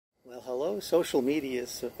Hello, social media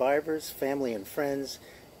survivors, family and friends.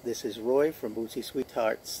 This is Roy from Bootsy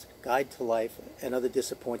Sweetheart's Guide to Life and Other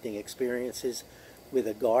Disappointing Experiences with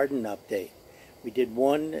a garden update. We did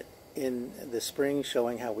one in the spring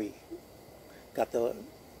showing how we got the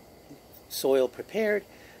soil prepared.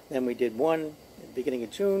 Then we did one at the beginning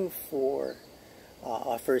of June for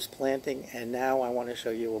our first planting. And now I want to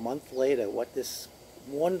show you a month later what this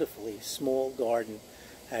wonderfully small garden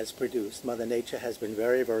has produced. Mother Nature has been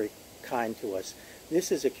very, very kind to us.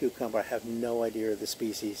 This is a cucumber. I have no idea of the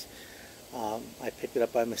species. I picked it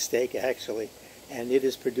up by mistake actually, and it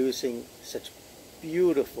is producing such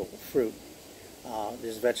beautiful fruit.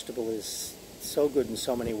 This vegetable is so good in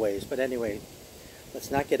so many ways. But anyway, let's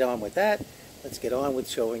not get on with that. Let's get on with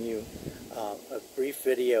showing you a brief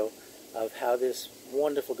video of how this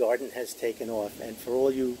wonderful garden has taken off. And for all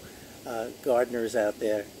you gardeners out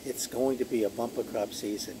there, it's going to be a bumper crop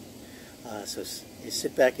season. So you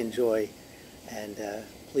sit back, enjoy, and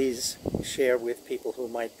please share with people who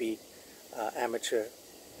might be amateur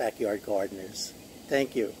backyard gardeners.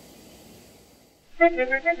 Thank you.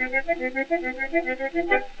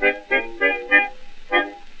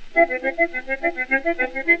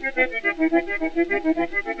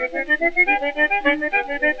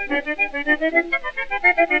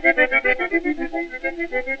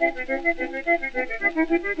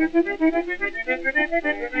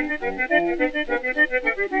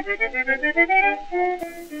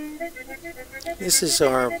 This is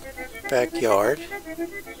our backyard.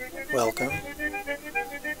 Welcome.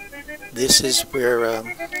 This is where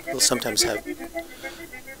we'll sometimes have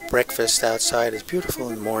breakfast outside. It's beautiful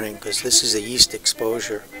in the morning because this is the east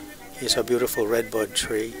exposure. Here's our beautiful redbud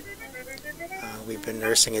tree. We've been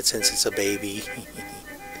nursing it since it's a baby.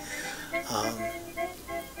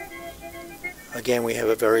 Again, we have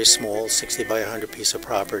a very small 60 by 100 piece of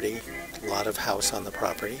property. A lot of house on the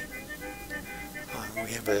property.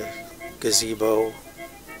 We have a gazebo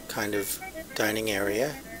kind of dining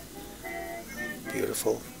area.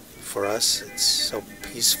 Beautiful for us. It's so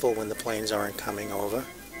peaceful when the planes aren't coming over.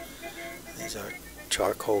 There's our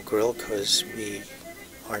charcoal grill because we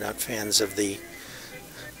are not fans of the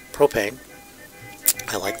propane.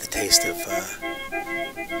 I like the taste of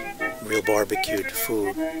real barbecued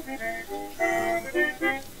food.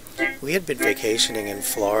 We had been vacationing in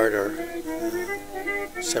Florida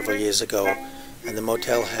several years ago, and the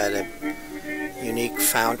motel had a unique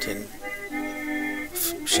fountain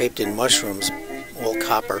shaped in mushrooms, all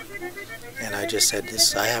copper, and I just said,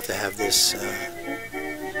 I have to have this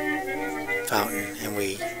fountain, and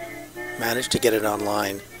we managed to get it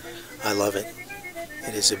online. I love it.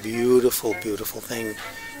 It is a beautiful, beautiful thing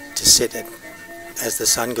to sit at as the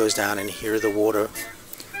sun goes down and hear the water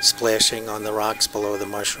splashing on the rocks below the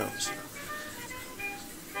mushrooms.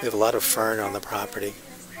 We have a lot of fern on the property.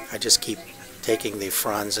 I just keep taking the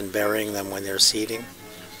fronds and burying them when they're seeding.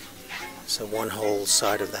 So one whole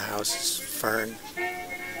side of the house is fern.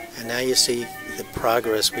 And now you see the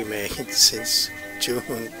progress we made since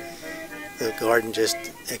June. The garden just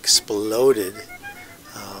exploded.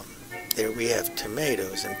 There we have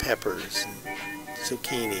tomatoes and peppers and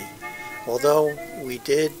zucchini. Although we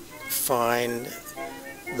did find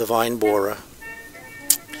the vine borer,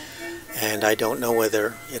 and I don't know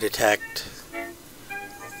whether it attacked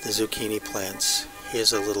the zucchini plants.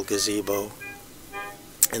 Here's a little gazebo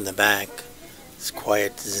in the back. It's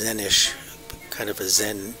quiet, zen-ish, kind of a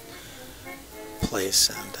zen place.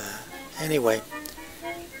 And anyway,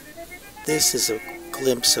 this is a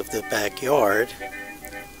glimpse of the backyard.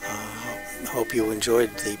 I hope you enjoyed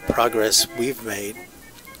the progress we've made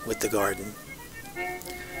with the garden.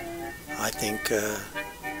 I think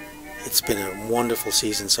it's been a wonderful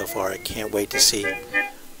season so far. I can't wait to see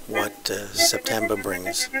what September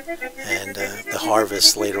brings and the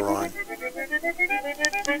harvest later on.